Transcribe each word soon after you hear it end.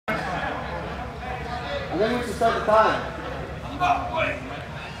then we should start the time. If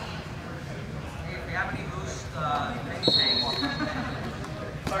you have any loose things,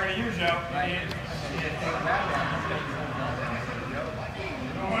 Sorry to use you. I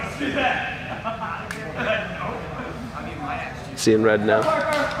don't want to see that. Seeing red now.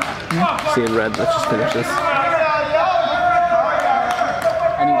 Seeing red. Let's just finish this. I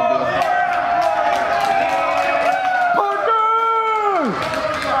need to be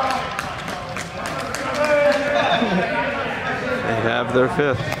They have their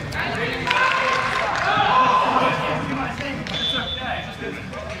fifth.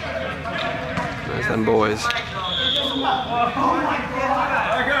 There's them boys.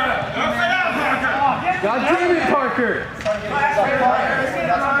 God damn it, Parker!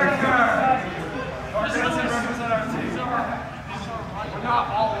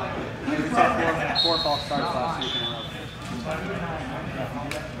 Four false starts last week in a row.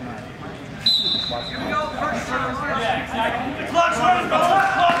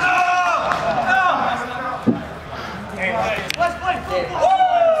 Let's play football!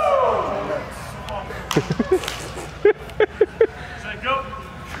 Go.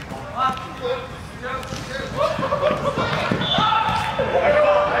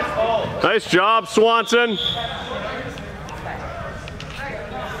 Nice job, Swanson.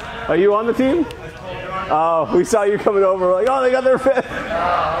 Are you on the team? Oh, we saw you coming over. We're like, oh, they got their fifth.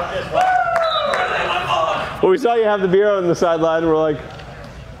 Well, we saw you have the beer on the sideline. We're like,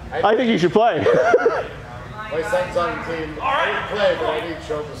 I think you should play. My son's on the team. I didn't play, but I need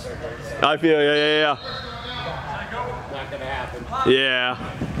shoulder surgery. So I feel, yeah. not gonna happen. Yeah.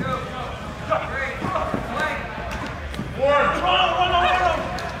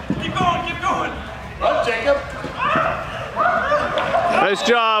 Keep going. Up, Jacob. Nice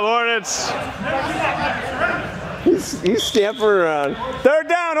job, Hornets. He's stamping around. Third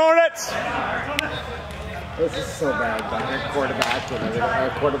down, Hornets. This is so bad. Our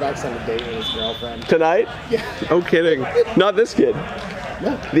quarterback's on a date with his girlfriend. Tonight? Yeah. No kidding. Not this kid.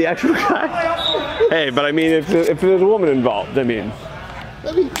 No. The actual guy. Hey, but I mean, if there's a woman involved, I mean,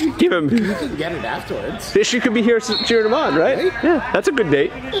 give him. You can get it afterwards. She could be here cheering him on, right? Yeah, that's a good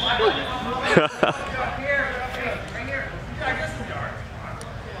date.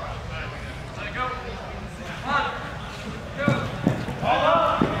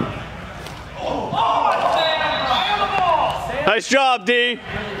 Nice job, D.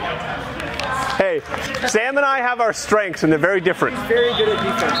 Hey, Sam and I have our strengths, and they're very different. He's very good at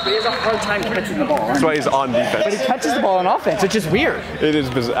defense, but he has a hard time catching the ball. That's why he's on defense. But he catches the ball on offense, which is weird. It is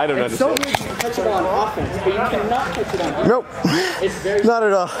bizarre. I don't It's so understand. weird you can catch the ball on offense, but you cannot catch it on defense. Nope. It's very Not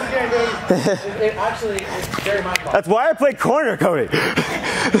at all. it actually is very mind boggling. That's why I play corner, Cody. He's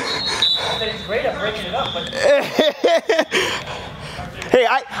great at breaking it up, but Hey,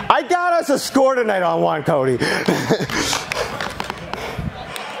 I got us a score tonight on one, Cody.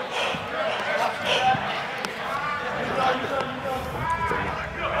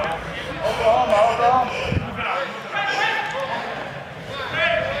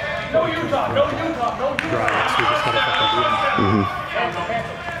 No Utah.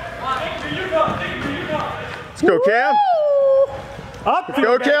 Let's go, Cam. Up.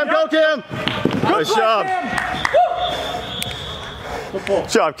 Go, Cam. Nice job. Good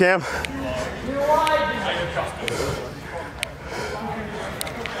job, Cam.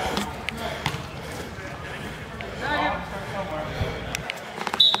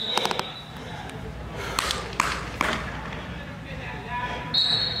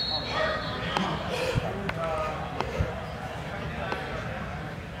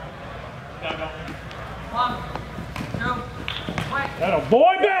 That a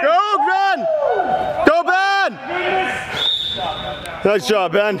boy, Ben. Go, Ben! Nice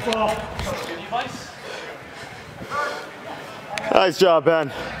job, Ben. Nice job,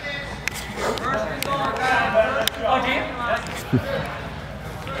 Ben.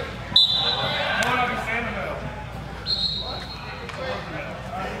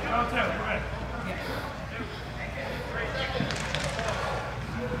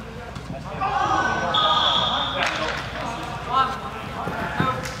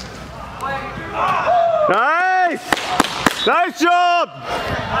 Nice! Nice job!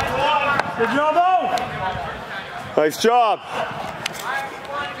 Good job, though. Nice job.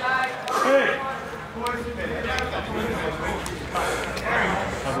 Hey.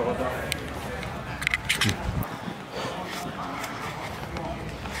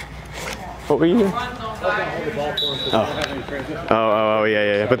 What were you doing? Oh,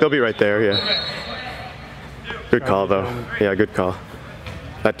 yeah. But they'll be right there, yeah. Good call, though. Yeah, good call.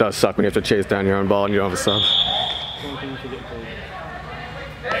 That does suck when you have to chase down your own ball and you don't have a sub.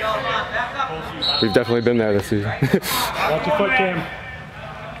 We've definitely been there this season. Watch your foot, Cam.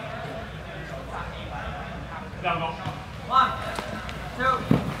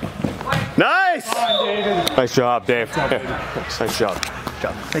 Nice! David. Nice job, Dave. Nice job.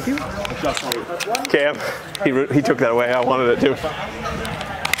 Thank you. Cam, he took that away. I wanted it too.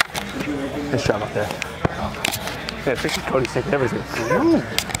 Nice job up there. Yeah, especially Cody's taking everything. I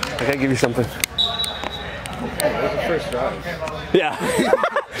gotta give you something. First drive. Yeah.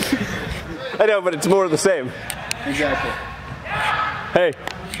 I know, but it's more of the same. Exactly. Hey,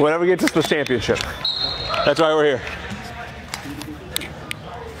 whatever gets us the championship. That's why we're here.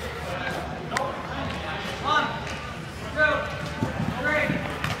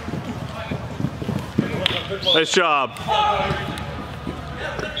 Nice job.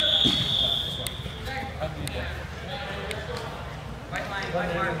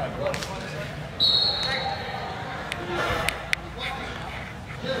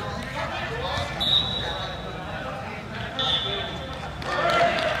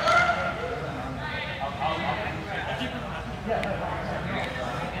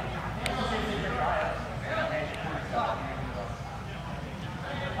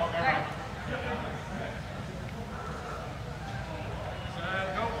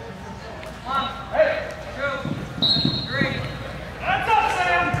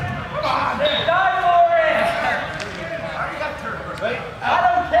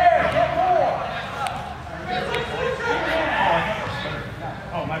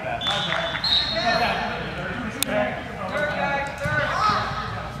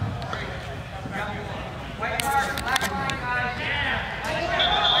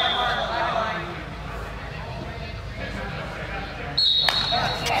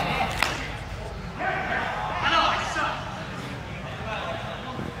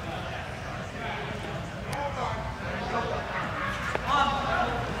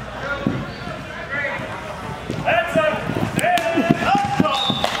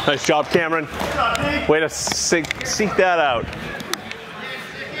 Nice job, Cameron. Way to seek that out.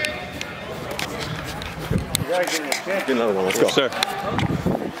 Get another one. Let's go. Yes, sir.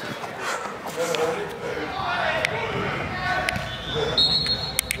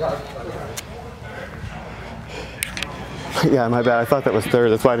 Yeah, my bad. I thought that was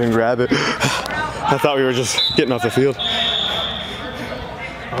third. That's why I didn't grab it. I thought we were just getting off the field.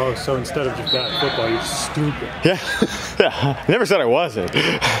 Oh, so instead of just bad football, you're stupid. Yeah. Yeah. I never said I wasn't. Love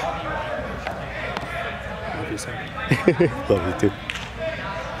you, son. Love you too.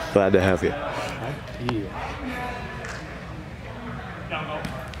 Glad to have you.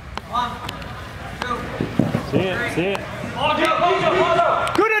 See it, see it.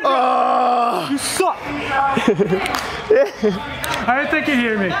 Good at You suck. I didn't think you'd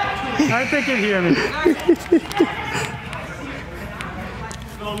hear me. I didn't think you'd hear me.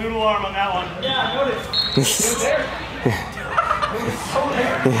 Little noodle arm on that one. Yeah, I noticed. It was there.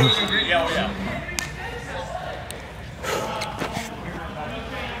 Yeah, oh yeah.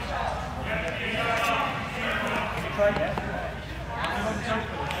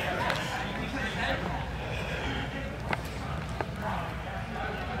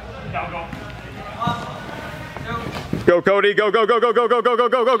 Go, Cody. Go, go, go, go, go, go, go, go,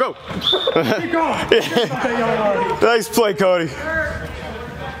 go, go, go. Keep going. Nice play, Cody.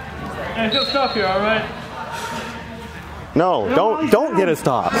 Hey, he'll stop here, all right? No, don't get a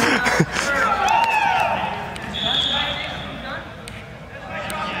stop.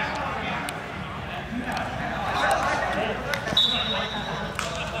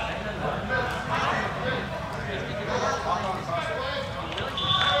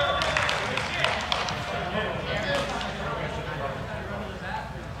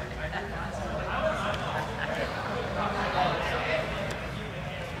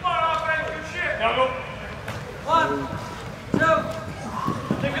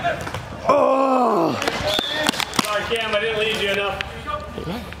 Cam, I didn't lead you enough.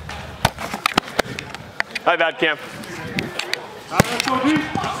 Hi, bad Cam.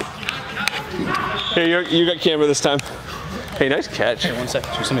 Here, you got camera this time. Hey, nice catch. Hey, 1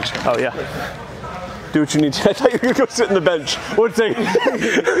 second. Just make sure. Oh, yeah. Do what you need to. I thought you were going to go sit in the bench. 1 second.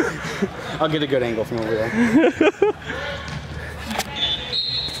 I'll get a good angle from over there.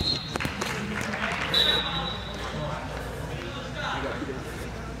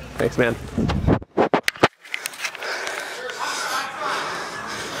 Thanks, man.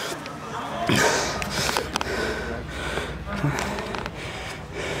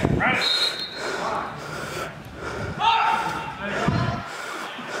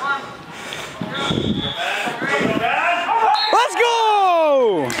 Let's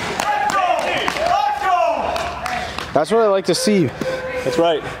go! That's what I like to see. That's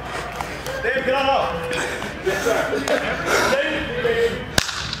right. Dave, get on up. Yes, sir. Dave.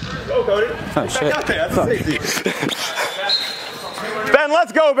 Go, Cody. Oh, shit. Out there. That's safety. Ben,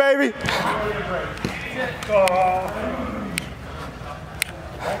 let's go, baby.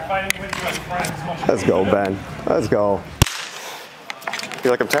 Let's go, Ben. Let's go.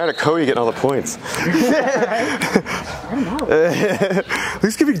 You're like, I'm tired of Cody getting all the points. At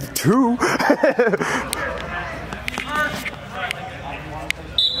least give me 2.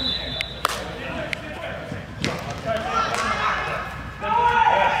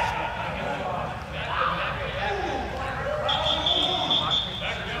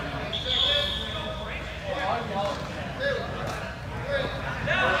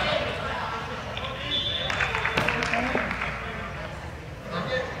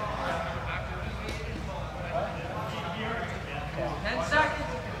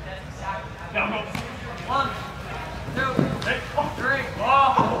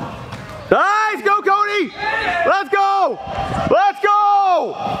 Nice, go Cody! Let's go! Let's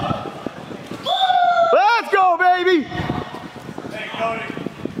go! Let's go, baby! Hey, Cody.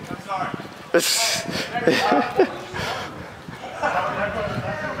 I'm sorry.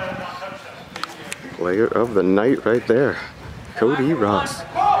 Player of the night right there. Cody Ross.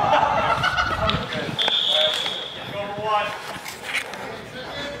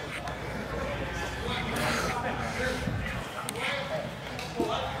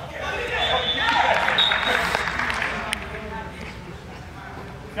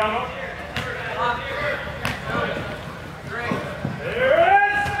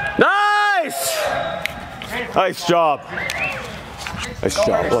 Nice! Nice job. Nice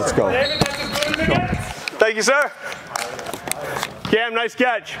job. Let's go. Thank you, sir. Cam, nice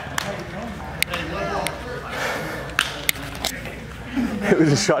catch. It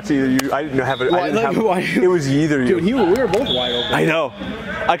was a shot to either you. I didn't have it. It was either you. Dude, we were both wide open. I know.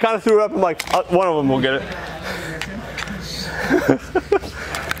 I kind of threw it up. I'm like, one of them will get it.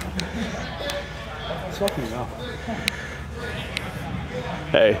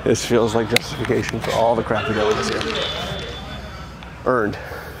 Hey, this feels like justification for all the crap we did this year. Earned.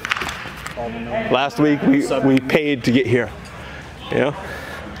 Last week we paid to get here. You know?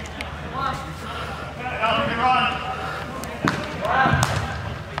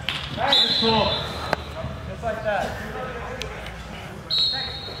 Cool. Just like that.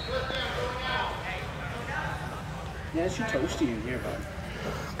 Yeah, it's toasty in here, bud.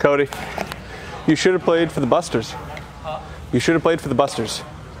 Cody, you should have played for the Busters. You should have played for the Busters.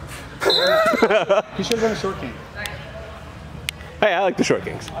 You should have been a short king. Hey, I like the short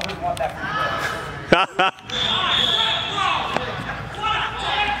kings. I wouldn't want that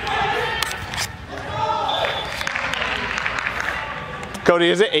for Cody,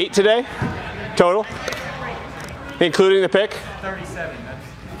 is it 8 today? Total? Including the pick? 37.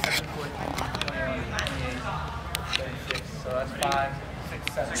 That's 14, 21, 28, 36. So that's 5,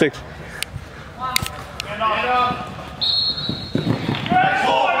 6, 7. 6.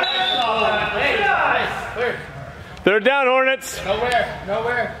 Third down, Hornets.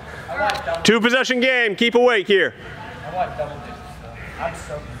 Nowhere. I like double. 2 possession game. Keep awake here. I like double digits. So I'm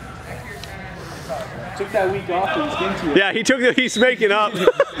so. Took that week off and he's into it. Yeah, he's making up.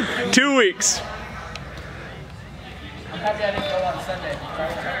 2 weeks. I'm happy I didn't go on Sunday. I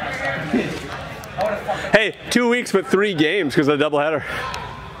would have fucked up. Hey, 2 weeks but 3 games because of the doubleheader. I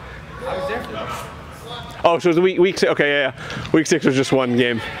was there for that. Oh, so it was week 6. Okay, yeah. Week 6 was just 1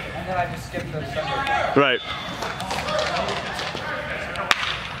 game. And then I just skipped the Sunday. Right.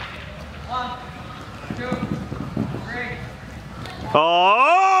 1, 2, 3.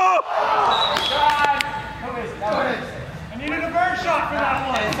 Oh! I needed a bird shot for that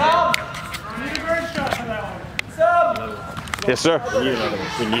one. I need a bird shot for that one. Yes, sir.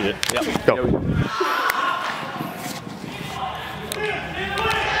 We need it. Yep. Go.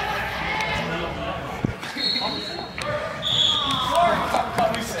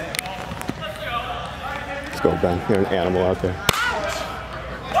 Let's go, Ben. You're an animal out there.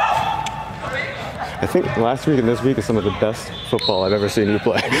 I think last week and this week is some of the best football I've ever seen you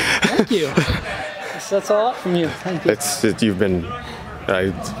play. Thank you. That's a lot from you. Thank you. You've been.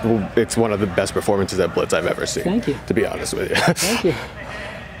 It's one of the best performances at Blitz I've ever seen. Thank you. To be honest with you. Thank you.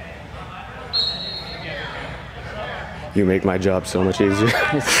 You make my job so much easier.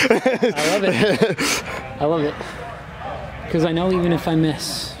 I love it. I love it. Because I know even if I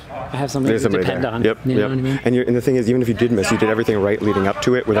miss, I have something There's to somebody depend there. on. Yep. You know what I mean? And the thing is, even if you did miss, you did everything right leading up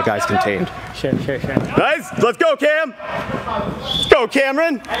to it where the guy's contained. Sure. Nice. Let's go, Cam. Let's go,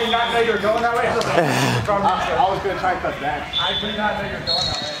 Cameron. I did not know you were going that way. I was going to try and cut back. I did not know you were going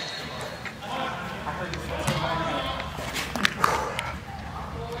that way.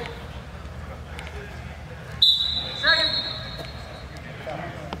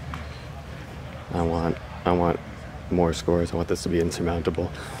 I want more scores. I want this to be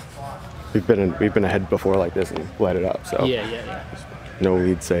insurmountable. We've been ahead before like this and let it up. So Yeah. no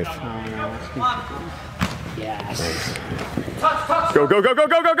lead safe. Yes. Nice. Go! Go!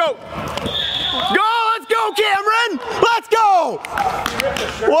 Let's go, Cameron! Let's go!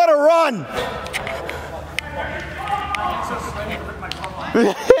 What a run!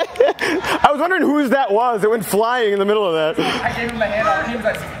 I was wondering whose that was. It went flying in the middle of that. I gave him a hand on teams.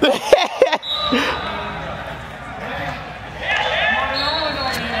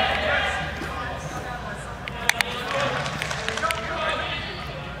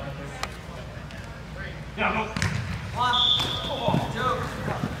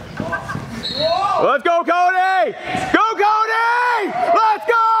 Let's go, Cody! Go, Cody! Let's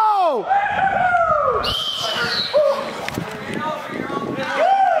go!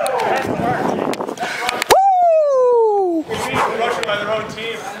 Woo! Rushing by their own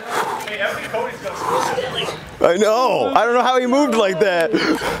team. Hey, every Cody's got specifically. I know. I don't know how he moved like that.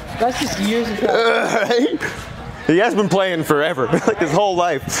 That's just years of practice. Right? He has been playing forever, like his whole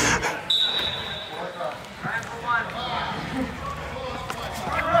life.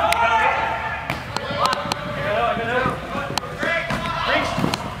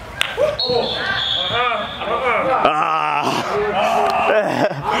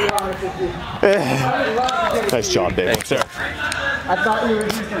 Nice job, Dave. Thanks, sir. I thought you were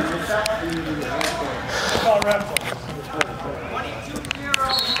just going to miss that.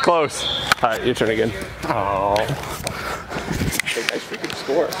 Close. All right, your turn again. Oh. Nice freaking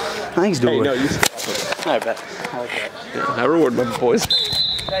score. Thanks, dude. Hey, no, you score. I bet. I like that. Yeah, I reward my boys.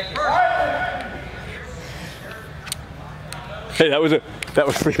 Hey, that was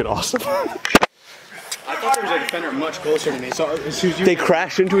freaking awesome. I thought there was a defender much closer to me, so as soon as you, They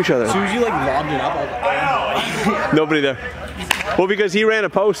crashed into each other. as soon as you like lobbed it up, I was like, Nobody there. Well, because he ran a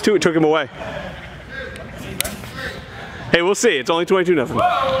post too, it took him away. Hey, we'll see. It's only 22-0. I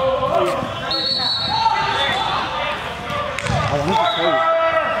wanted to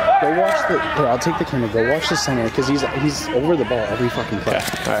tell you, go watch the. Here, I'll take the camera. Go watch the center because he's over the ball every fucking play. All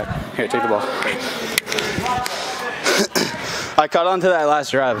right, here, take the ball. I caught on to that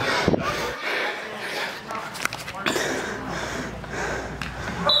last drive.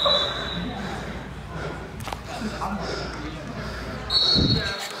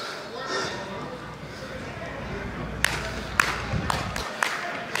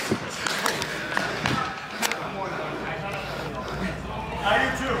 I do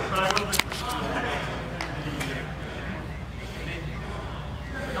too, but I will be.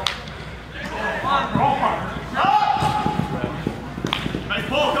 Nice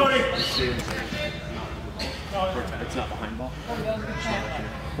ball, Cody. It's not behind ball.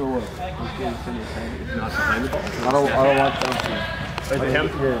 For what? It's not behind the ball. I don't want them to. Is it him?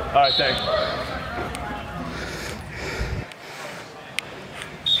 Yeah. All right, thanks.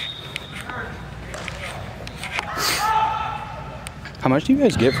 How much do you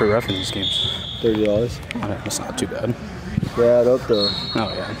guys get for refing these games? $30. Oh, that's not too bad. Yeah, up though.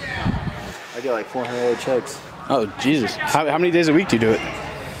 Oh, yeah. I get like $400 checks. Oh, Jesus. How many days a week do you do it?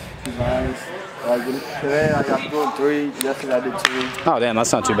 Nice. Like today, like I'm doing 3. Yesterday, I did 2. Oh, damn,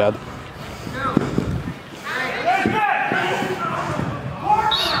 that's not too bad.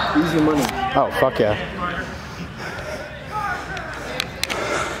 Easy money. Oh, fuck yeah.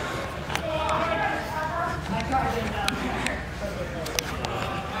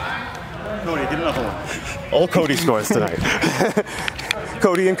 Cody, get another one. All Cody scores tonight.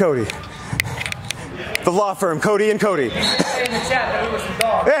 Cody and Cody. The law firm, Cody and Cody. Say in the chat that we were some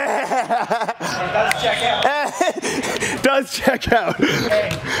dogs. Does check out. Does check out.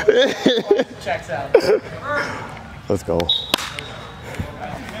 Hey, checks out. Let's go.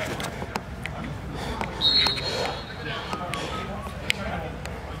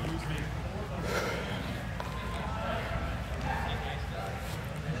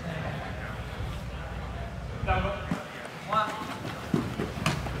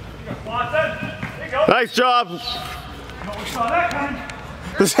 Nice job. Saw that coming.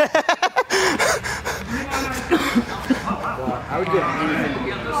 I would give anything to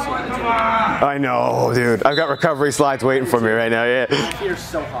get this slide. I know, dude. I've got recovery slides waiting for me right now. Yeah. My feet are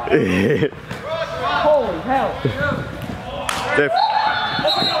so hot. Holy hell. Dave.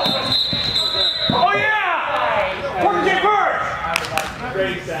 Oh yeah! Parker, get first!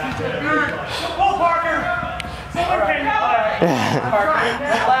 Great sack. Go, Parker! Someone can Parker,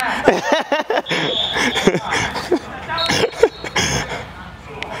 relax.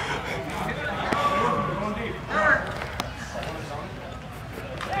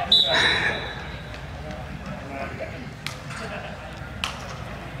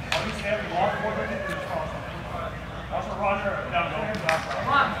 Roger, down, go.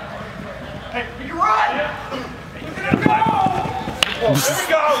 Come on. Hey, you can run! You're gonna go! There we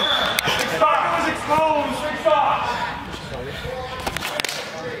go! Big stop, it was exposed! Big stop!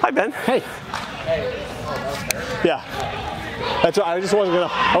 Hi, Ben. Hey. Yeah. That's what, I wasn't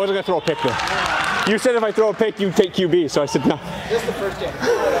gonna throw a pick there. You said if I throw a pick, you'd take QB, so I said no. This is the first game.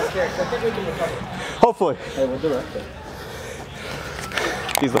 That's scary, 'cause I think we can recover. Hopefully. Hey, we'll direct it.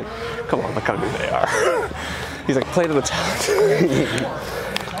 He's like, come on, look how good they are. He's like, play to the talent.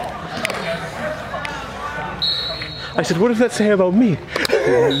 I said, what does that say about me?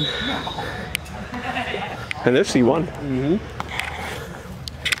 And there's C1.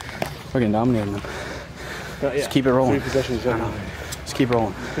 Fucking dominating them. Yeah. Just keep it rolling. 3 possessions. Just keep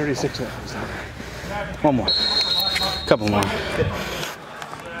rolling. 36 left. One more. Couple more.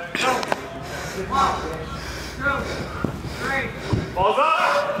 Balls up!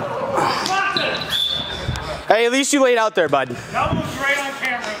 Hey, at least you laid out there, bud. That looks great on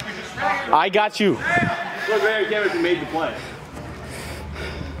camera if we just stop. I got you. Look right on camera if you made the play.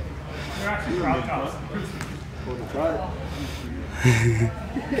 They're actually crowd cops.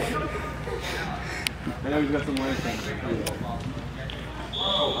 I know he's got some legs.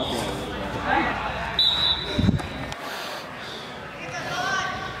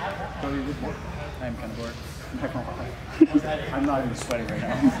 I'm kind of bored. I'm not even sweating right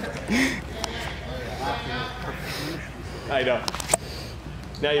now. I know.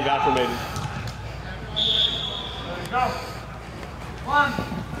 Now you've acclimated. Go. 1,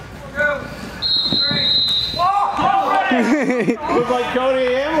 2, 3. Look like Cody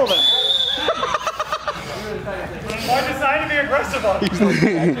Hamilton. Why decide to be aggressive on it?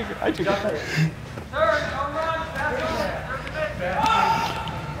 I took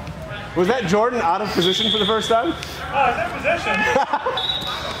Was that Jordan out of position for the first time? Oh, is that position?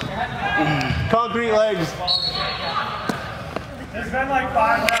 Concrete legs. There's been like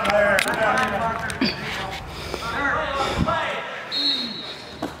 5 down there.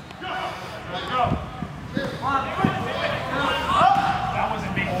 That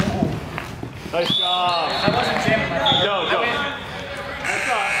wasn't me. Nice job. I wasn't jamming my feet. No. Okay,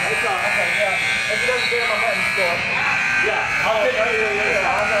 yeah. If it doesn't jam, I'm letting score. Yeah. I'm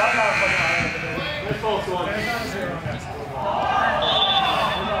not putting on it. That's false one. There's not a 0 on this.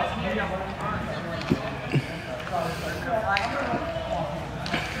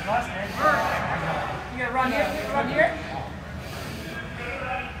 You gotta run here. Run here.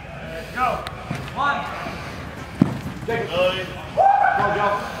 Go. 1. Take it. Go,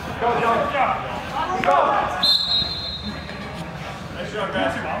 Joe. Go, Joe. Go. Nice job,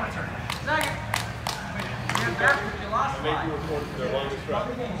 guys. Second. You lost 5. Their longest run.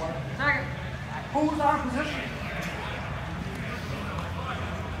 Second. Who's out of position?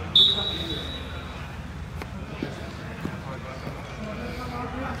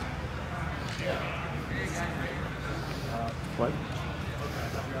 What?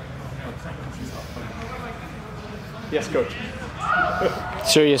 Yes, coach.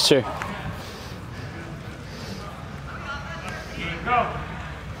 Sir, yes, sir. Go.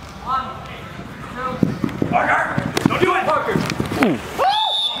 1, 2. Parker! Don't do it, Parker!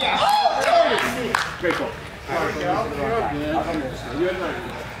 Great goal.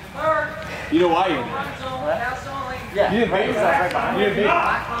 You know why you're there? Yeah, You didn't right, beat right behind me. You didn't beat I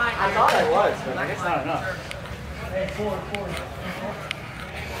thought I was, but I guess not enough.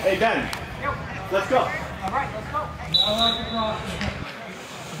 Hey, Ben. Let's go. All right, let's go.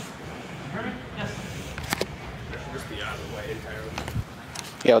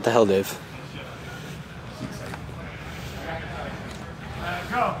 Yeah, what the hell, Dave?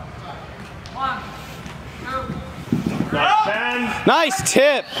 Go. 1, 2. Nice, Ben. Nice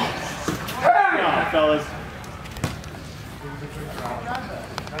tip! Yeah, fellas.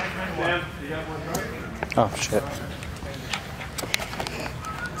 Sam, you got one card? Oh, shit.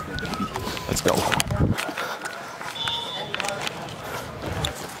 Let's go.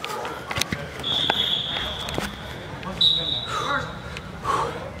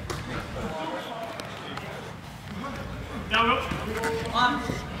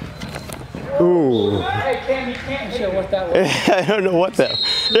 Ooh. Hey, Cam, you can't show what that was. I don't know what that.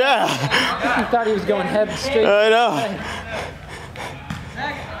 Yeah. He thought he was going head straight. I know.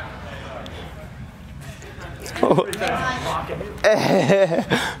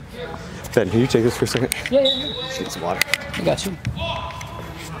 Ben, can you take this for a second? Yeah. Need some water. I got you.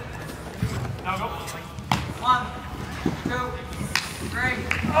 Now go. 1, 2, 3.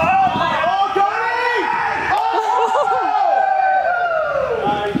 Oh, Cody! Oh!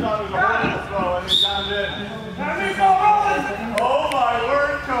 He thought it was a horrible throw and he got it in. Oh my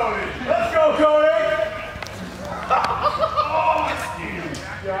word, Cody! Let's go, Cody!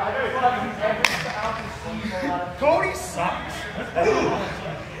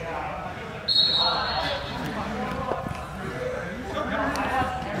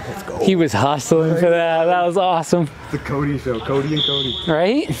 He was hustling for that. That was awesome. The Cody show. Cody and Cody.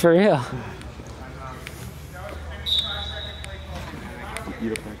 Right? For real.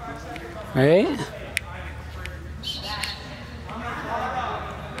 Right?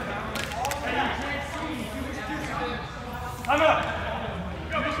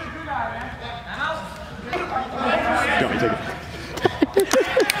 Go, take it.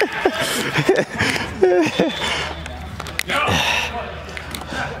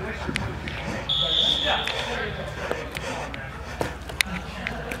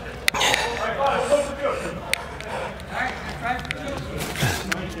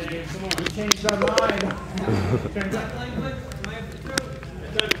 Changed our mind. Dave.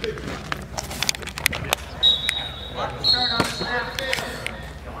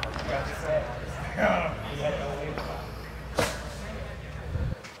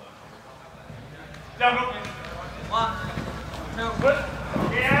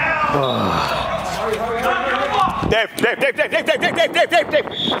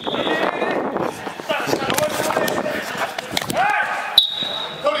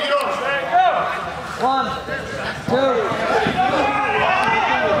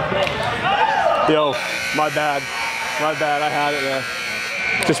 Yo, my bad. I had it there.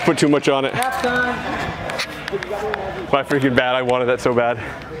 Just put too much on it. My freaking bad. I wanted that so bad.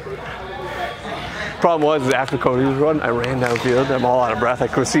 Problem was, is after Cody's run, I ran downfield. I'm all out of breath.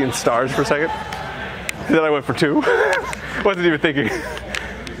 I was seeing stars for a second. And then I went for 2. Wasn't even thinking.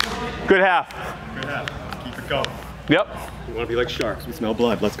 Good half. Good half. Keep it going. Yep. We want to be like sharks. We smell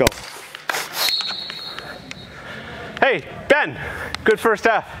blood. Let's go. Hey, Ben. Good first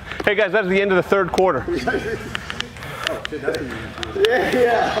half. Hey guys, that's the end of the third quarter.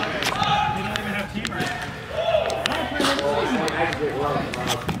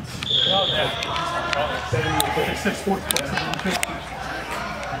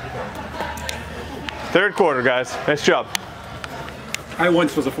 Third quarter, guys. Nice job. I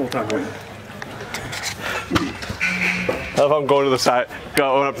once was a full-time winner. I love how I'm going to the side,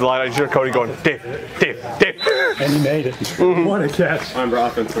 going up to the line. I just hear Cody going, Dave. And he made it. What a catch. I'm for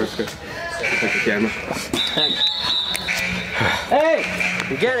offense first. Take the camera. Hey,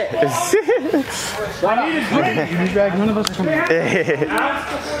 you get it. I need a drink. You drag none of us from here.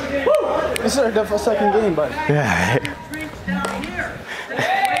 This is our second game, bud. Yeah.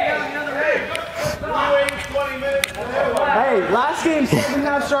 Hey, last game, second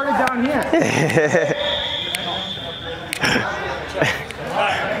half started down here.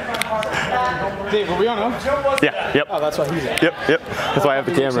 Dave, are we on up? Yeah, yep. Oh, that's why he's at. Yep. That's why I have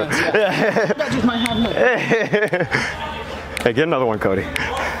the camera. That just might have no. Hey, get another one, Cody.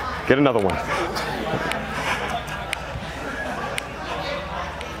 Get another one.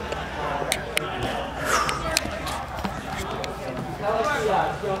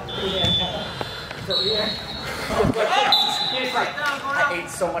 I ate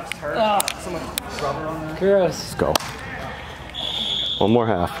so much turd. So much rubber on there. Gross. Let's go. One more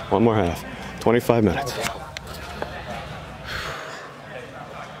half. 25 minutes.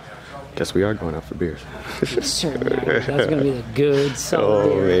 Guess we are going out for beers. Sure, that's gonna be a good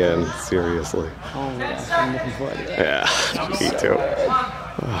solid Oh beer. man, seriously. Oh my gosh, I'm looking forward to that. Yeah, me too.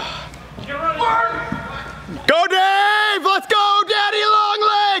 Go Dave! Let's go, Daddy Long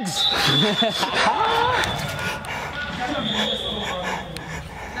Legs!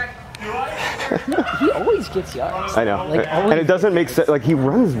 He always gets yards. I know, Like, and it doesn't make sense. Like he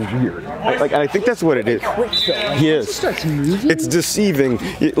runs weird. And I think that's what it is. Quick though. Like, He once is. starts moving. It's deceiving.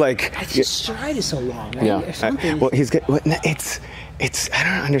 Like, His stride is so long, right? yeah. Or something. Well, he's got. It's. I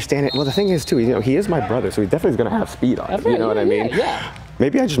don't understand it. Well, the thing is too. You know, he is my brother, so he definitely is going to have speed on him. You know what I mean? Yeah.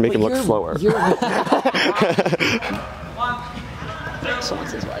 Maybe I just make him look slower. Someone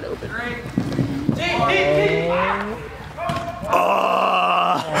says wide open.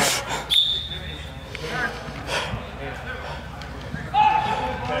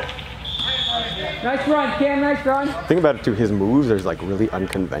 Nice run, Cam, nice run. Think about it too, his moves are like really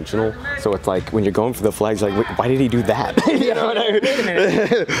unconventional. So it's like when you're going for the flags, like, why did he do that? You know what I mean? Wait a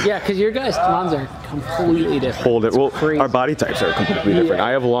minute. Yeah, because your guys' runs are completely different. Hold it. It's Well, crazy. our body types are completely different. Yeah. I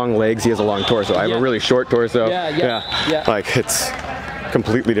have long legs, he has a long torso. I have Yeah. a really short torso. Yeah. Like, it's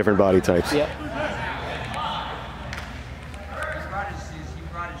completely different body types. Yep.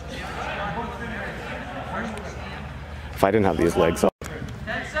 If I didn't have these legs up.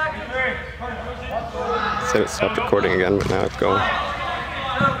 Said it stopped recording again, but now it's going.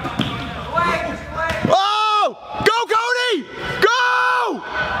 Oh! Go, Cody! Go!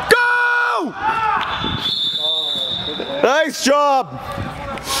 Go! Nice job.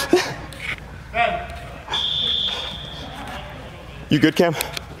 You good, Cam?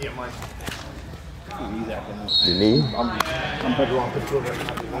 Yeah, Mike. Your knee? I'm better off the field right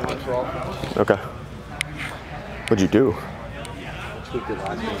now. Okay. What'd you do? Tweaked it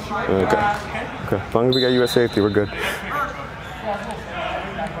last week. Okay. Okay. As long as we got you at safety, we're good.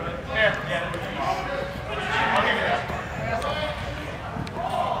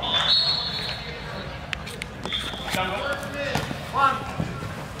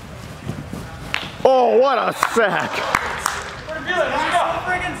 Oh, what a sack!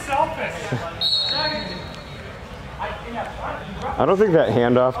 I don't think that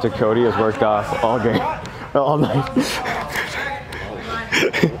handoff to Cody has worked off all game, all night.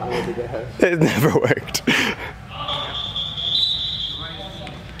 It never worked.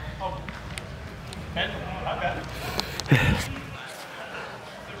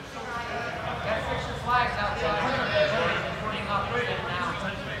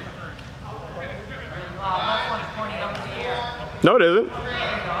 No, it isn't.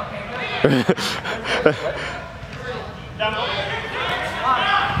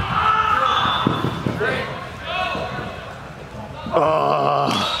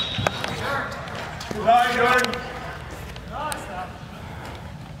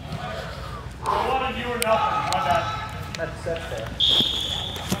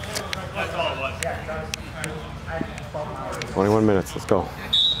 That's all it was. 21 minutes, let's go.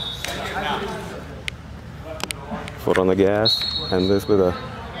 Foot on the gas, end this with a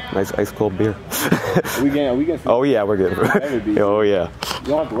nice ice cold beer. We can. Oh yeah, we're good. Oh yeah. You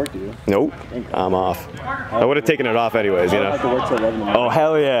don't have to work, do you? Nope, I'm off. I would have taken it off anyways, you I don't have to know. work till 11 in the morning. Oh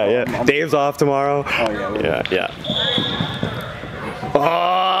hell yeah, yeah. Dave's off tomorrow. Oh yeah. Yeah.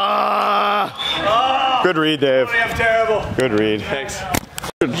 Oh! Good read, Dave. I'm terrible. Good read. Thanks.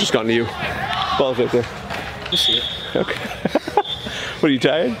 Should've just gone to you. Ball's right there. Just see it. Okay. What, are you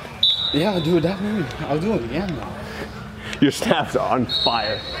tired? Yeah, I'll do it definitely. I'll do it again though. Your snaps are on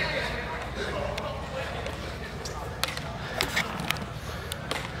fire.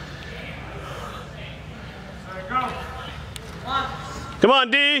 Come on,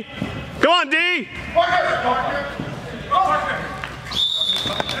 D! Come on, D!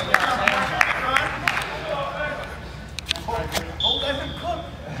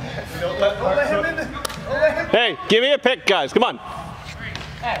 Hey, give me a pick, guys. Come on.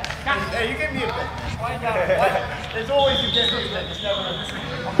 Hey, you give me a pick. There's always a difference.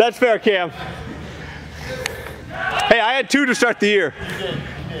 That's fair, Cam. Hey, I had 2 to start the year.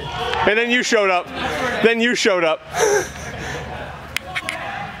 And then you showed up. Then you showed up.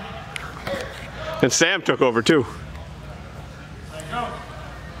 And Sam took over too.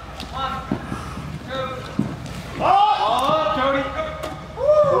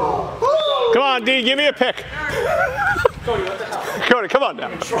 Come on, D, give me a pick. Cody, what the hell? Cody, come on now.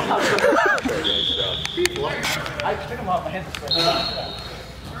 I took him off my hands.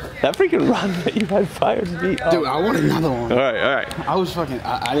 That freaking run that you had fired me up. Dude, I want another one. All right. I was fucking,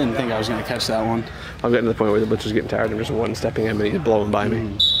 I didn't think I was going to catch that one. I'm getting to the point where the blitz is getting tired. I'm just one-stepping him and he's blowing by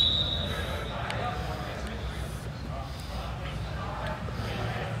me.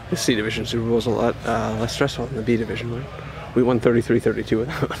 The C Division Super Bowl is a lot less stressful than the B Division one. We won 33-32 with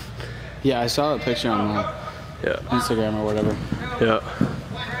that one. Yeah, I saw a picture on Instagram or whatever. Yeah.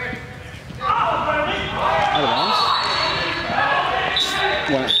 Out of bounds?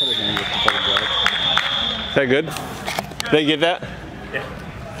 Well, put it in with the fucking drive. Is that good? Did they get that? Yeah.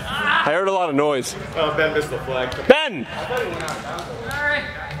 I heard a lot of noise. Ben missed the flag. Ben!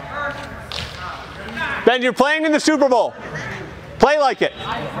 Ben, you're playing in the Super Bowl. Play like it.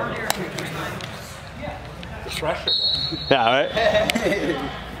 Pressure. Yeah, right?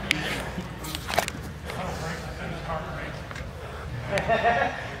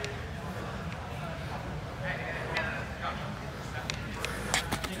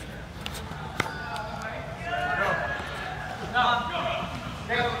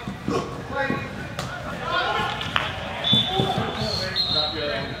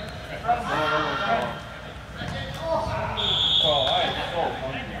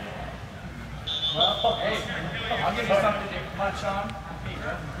 I'll give you something to munch on.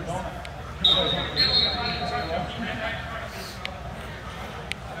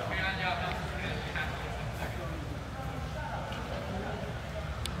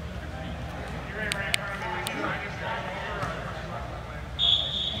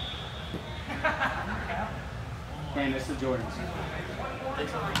 And it's the Jordans.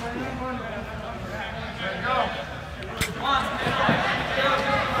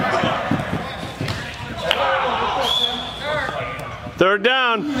 Third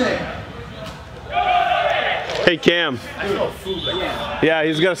down. Hey Cam. Yeah,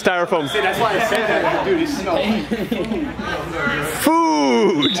 he's got a styrofoam. See, that's why I said that. Dude, he's smelling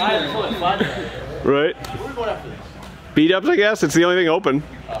Food! Right? Beat ups, I guess. It's the only thing open.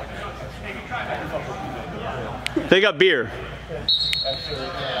 They got beer.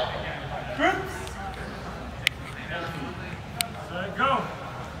 Go.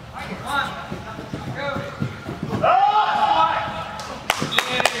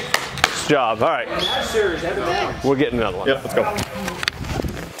 Good job. All right. We're getting another one. Yep, let's go.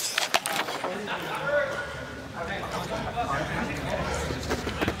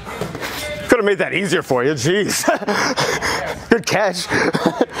 Could have made that easier for you. Jeez. Good catch.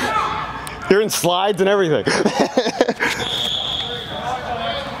 You're in slides and everything.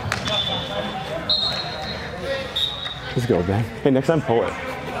 Let's go, Ben. Hey, next time pull it.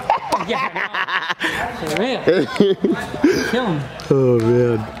 Yeah. Man. Kill him. Oh,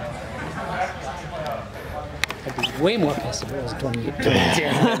 man. I'd be way more pissed if it was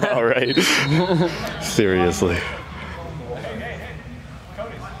 28. All right. Seriously.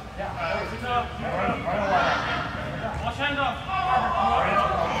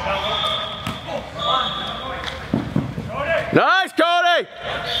 Nice, Cody!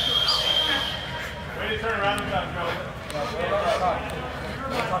 Ready to turn around and down, go.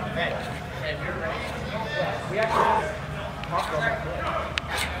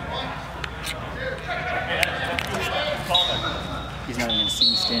 He's not even going to see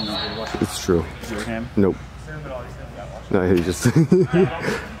me standing over watching. It's true. Is it him? Nope. No, he just. 1, 2,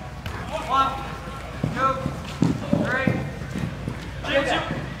 3.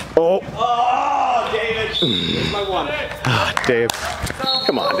 Oh. Oh, David. Here's my one. Ah, Dave.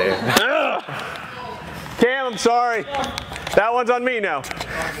 Come on, Dave. Cam, I'm sorry. That one's on me now.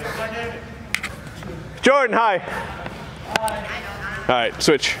 Jordan, hi. All right,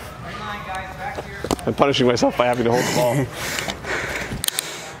 switch. I'm punishing myself by having to hold the ball.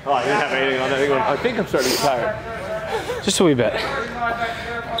 Oh, I didn't have anything on that thing. I think I'm starting to get tired. Just a wee bit.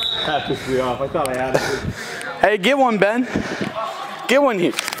 That pissed me off. I thought I had it. Hey, get one, Ben. Get one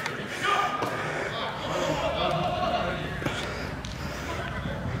here.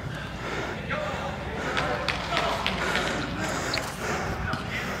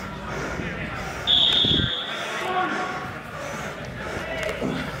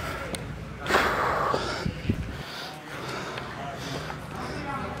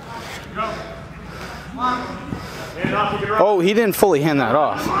 Oh, he didn't fully hand that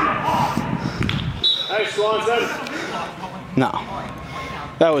off. Nice, Swanson. No.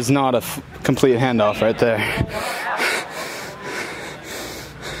 That was not a complete handoff right there.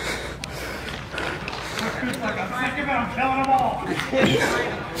 I'm killing them all.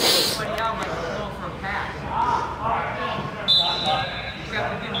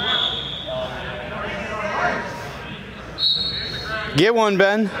 Get one,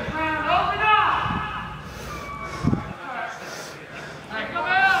 Ben.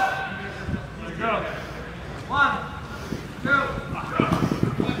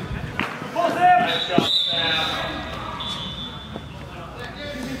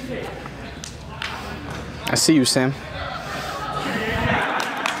 I see you, Sam.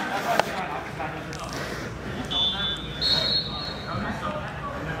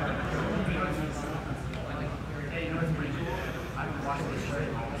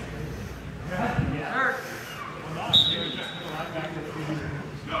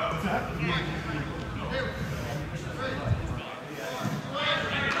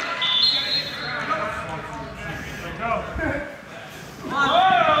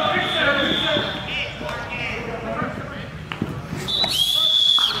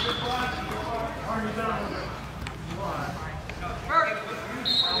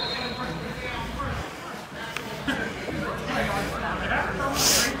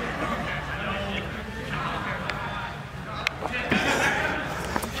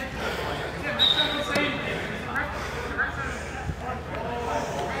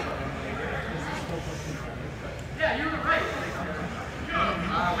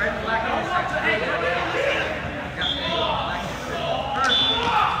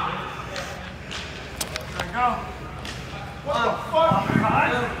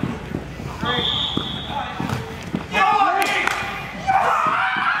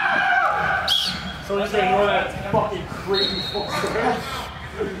 Someone's gonna ignore that fucking crazy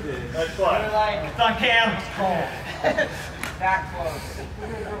That's fine. It's on cam. That close.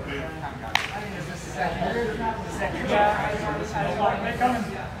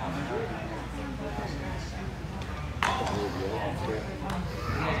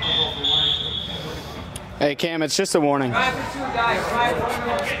 Hey, Cam, it's just a warning. 5 for 2, guys. 5 for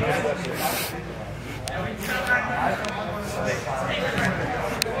 2.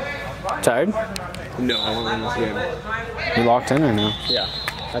 Tired? No, I want to win this game. You locked in or no? Yeah,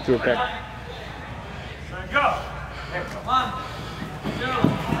 I threw a pick.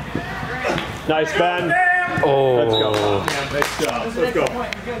 Nice, Ben. Oh. Let's go. Nice job. Let's go.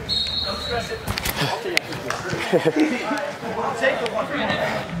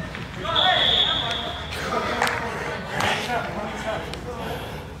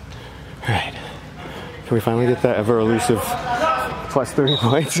 Alright. Can we finally get that ever elusive plus 30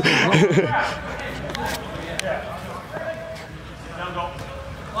 points?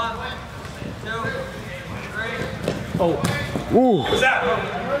 Ooh.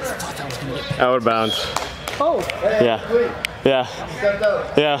 Out of bounds. Oh. Yeah. Yeah.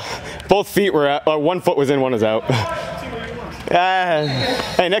 Yeah. Both feet were out. 1 foot was in, one is out.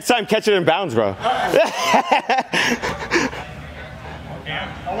 Hey, next time catch it in bounds, bro.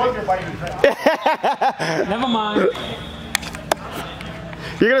 Never mind.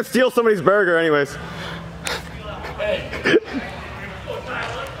 You're gonna steal somebody's burger anyways.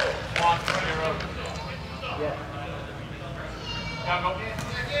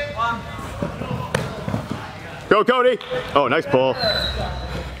 Go, Cody! Oh, nice pull.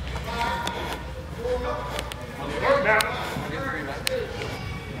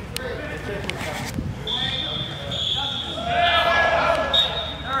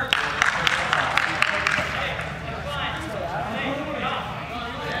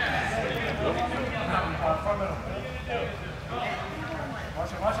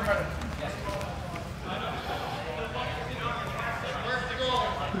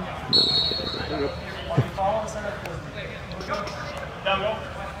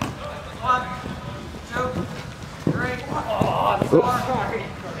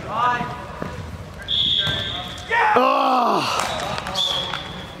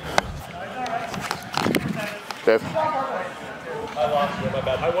 Dave.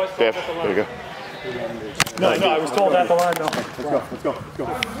 Dave, there you go. No, I was told at the line, no. Let's go. Let's go. Let's go.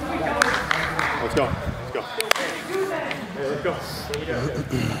 Let's go. Let's go. Hey, let's go.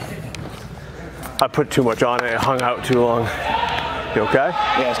 I put too much on it. It hung out too long. You okay?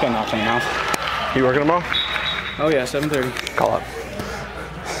 Yeah, it's got knocked in the mouth. You working tomorrow? Oh yeah, 7:30. Call up.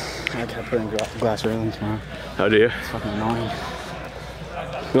 I gotta put in glass railing tomorrow. How do you? It's fucking annoying.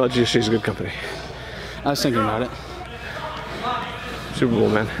 Well, she's good company. I was thinking about it. Super Bowl,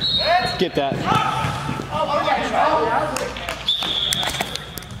 man. Get that.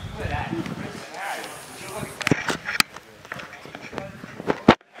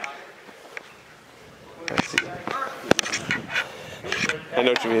 I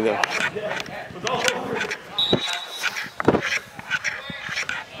know what you mean, though.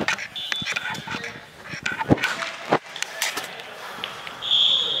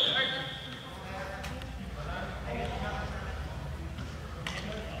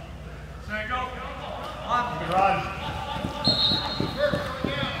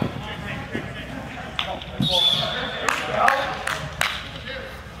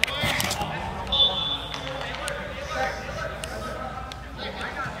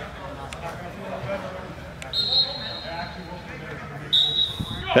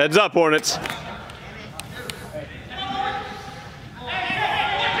 Heads up, Hornets.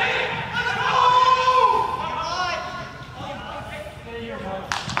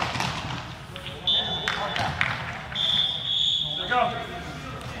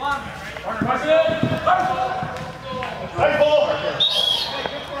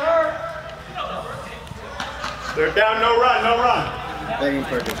 They're down, no run, no run. That ain't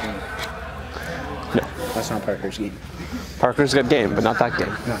Parker's game. No, that's not Parker's game. Parker's got game, but not that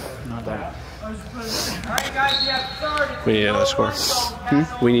game. No, not that. We need another score.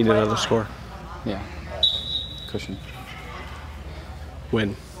 We need another score. Yeah. Cushion.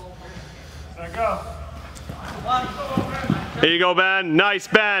 Win. Here you go, Ben. Nice,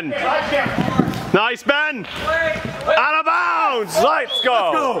 Ben. Nice, Ben. Out of bounds. Let's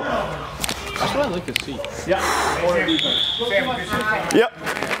go. That's what I like to see. Yep.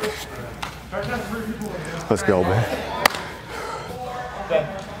 Let's go, man.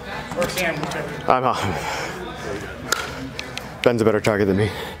 I'm on. Ben's a better target than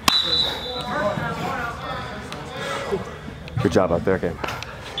me. Good job out there, Cam.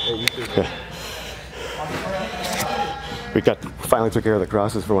 Yeah. We finally took care of the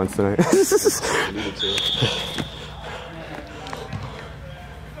crosses for once tonight.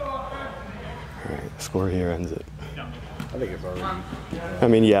 Alright, score here ends it. I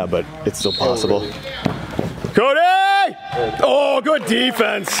mean, yeah, but it's still possible. Cody! Oh, good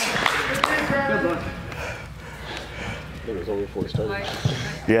defense! It was over 4 starters.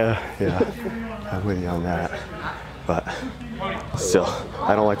 Yeah, yeah. I'm with you on that. But still,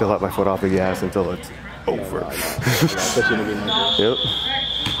 I don't like to let my foot off the gas until it's over. Yep.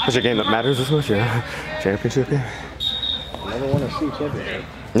 It's a game that matters this much, yeah. Championship game. I never want to see championship.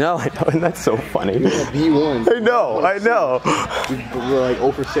 No, I know, and that's so funny. You're a B1. I know. We're like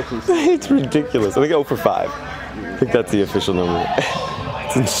 0 for 6 and 6. It's ridiculous. I think 0 for 5. I think that's the official number.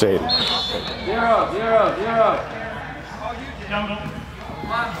 It's insane. 0, 0, 0.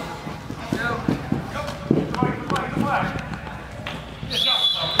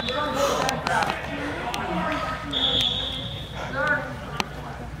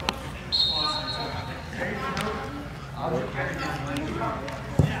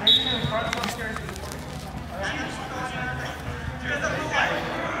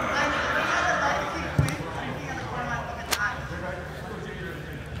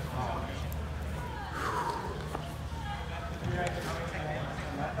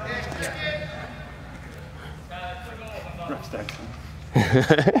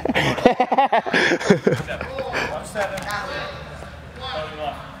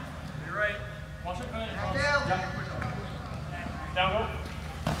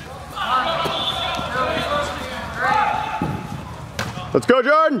 Let's go,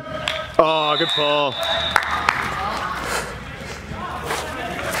 Jordan! Oh, good pull.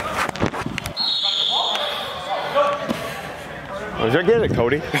 Oh, did I get it,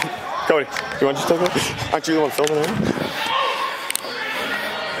 Cody? Cody, you want to just take it? Aren't you the one filming it?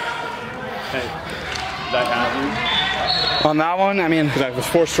 Hey, did I have you? On that one, I mean, Because I was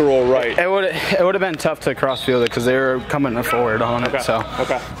forced to roll right. it would have been tough to cross field it because they were coming forward on it. So,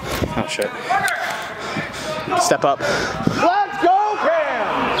 Okay. oh shit. Step up. Let's go,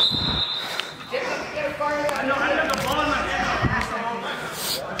 Cam!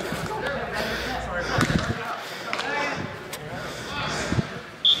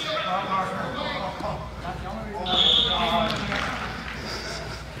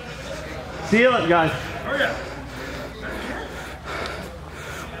 Seal it, guys.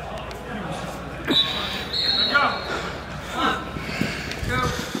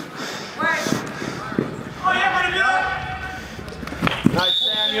 Nice,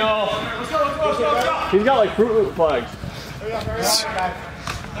 Samuel. He's got like Fruit Loop flags.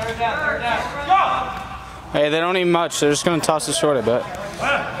 Hey, they don't need much. They're just gonna toss it short a bit.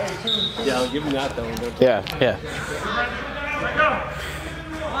 Yeah, I'll give him that though. Yeah, yeah.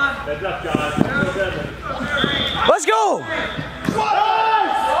 Heads up, guys. Let's go!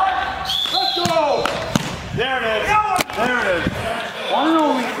 Let's go! There it is. There it is.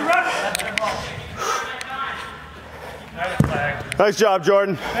 Nice job,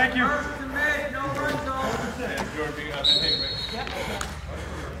 Jordan. Thank you.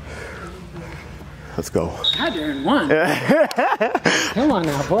 Let's go. God, you're in one. Come on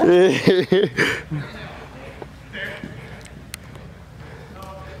now, boy.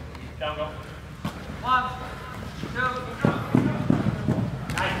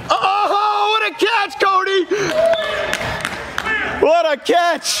 Oh, what a catch, Cody! What a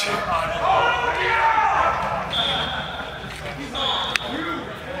catch!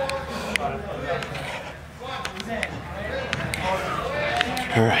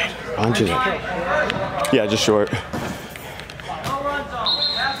 All right, on to it. Yeah, just short.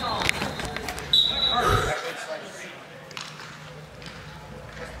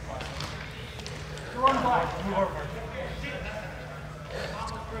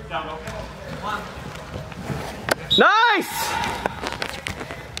 Nice!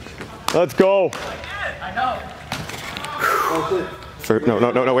 Let's go.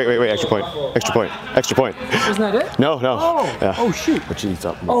 No, wait, extra point. Isn't that it? No. Oh, Yeah. oh shoot. Which eats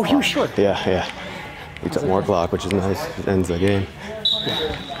up more Oh, he was clock. short. Yeah. Eats up more clock, which is nice. It ends the game.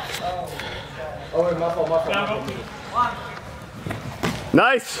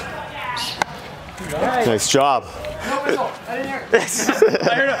 Nice! Nice job.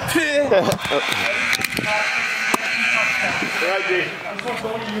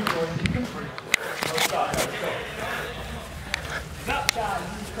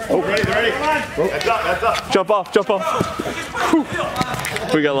 Oh, ready. Heads up. Jump off. Whew.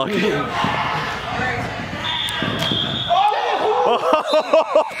 We got lucky.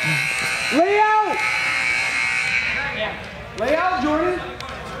 Lay out! Lay out, Jordan!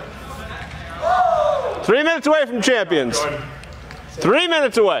 3 minutes away from champions. 3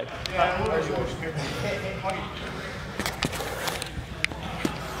 minutes away.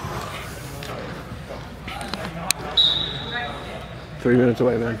 Three minutes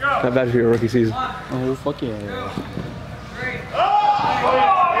away, man. Not bad for your rookie season. Oh, fuck yeah.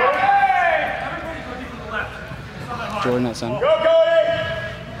 Jordan at center. Go, Cody!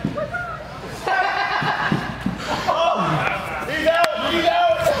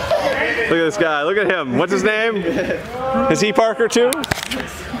 Look at this guy. Look at him. What's his name? Is he Parker too?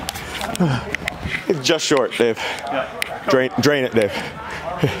 He's just short, Dave. Drain it, Dave.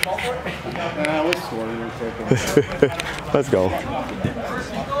 Let's go.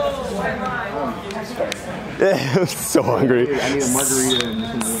 I'm so hungry. I need a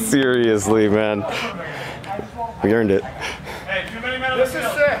margarita. Seriously, man. We earned it. Hey, too many minutes. This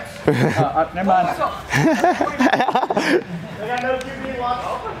is 6. Never mind. They got no QB lunch.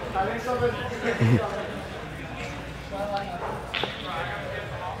 I think something.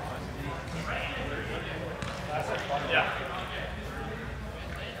 Yeah.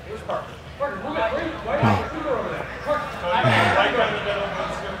 Where's Parker? Parker, move it. Right over there. Right down the middle.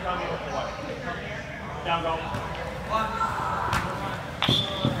 It's going to come with the white. Down, go.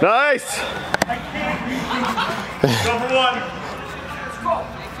 Nice. Go for 1. Let's go.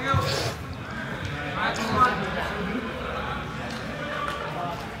 Thank you.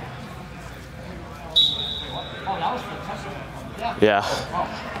 Oh, that was for the touchdown. Yeah.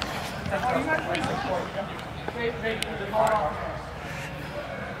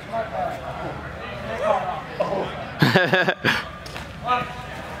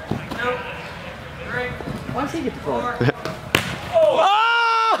 Why does he get the ball?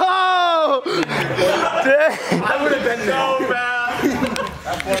 Oh! Dang. I would have been so bad.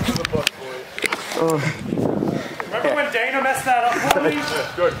 That's one for the book, boys. Remember when Dana messed that up for me?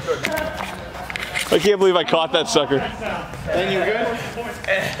 Good. I can't believe I caught that sucker. Ben, you good?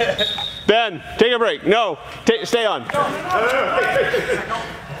 Ben, take a break. No, stay on.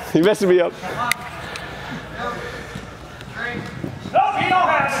 You messing me up.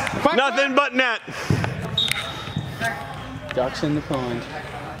 Nothing but net. Ducks in the pond.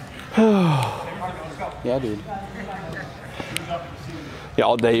 Yeah, dude. Yeah,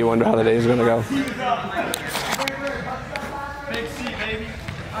 all day you wonder how the day is gonna go. Big C, baby.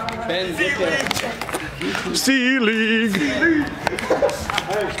 Ben, get there. C League.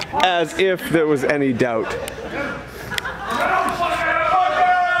 As if there was any doubt.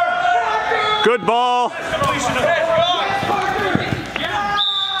 Good ball.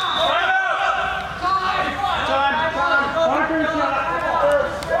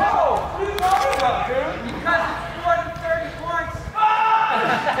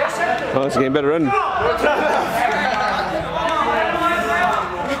 Oh, this game better run.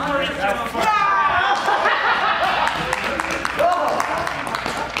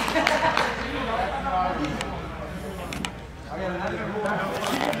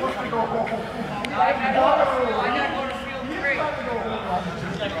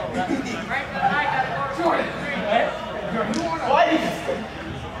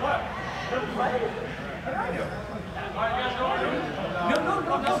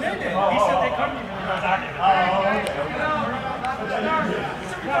 He said they couldn't even because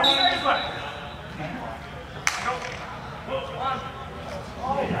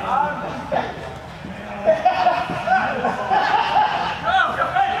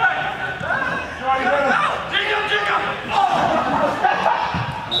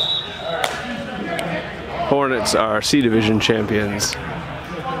Hornets are C Division champions.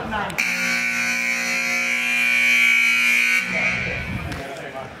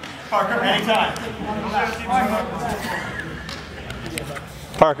 Parker, anytime.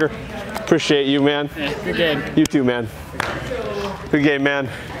 Parker, appreciate you, man. Good game. You too, man. Good game, man.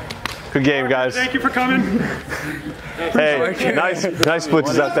 Good game, guys. Thank you for coming. Hey, nice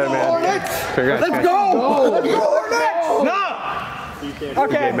splitches out there, man. Let's go! Let's go, Hornets! No!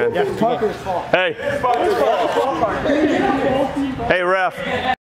 Okay, man. Hey. Hey, ref.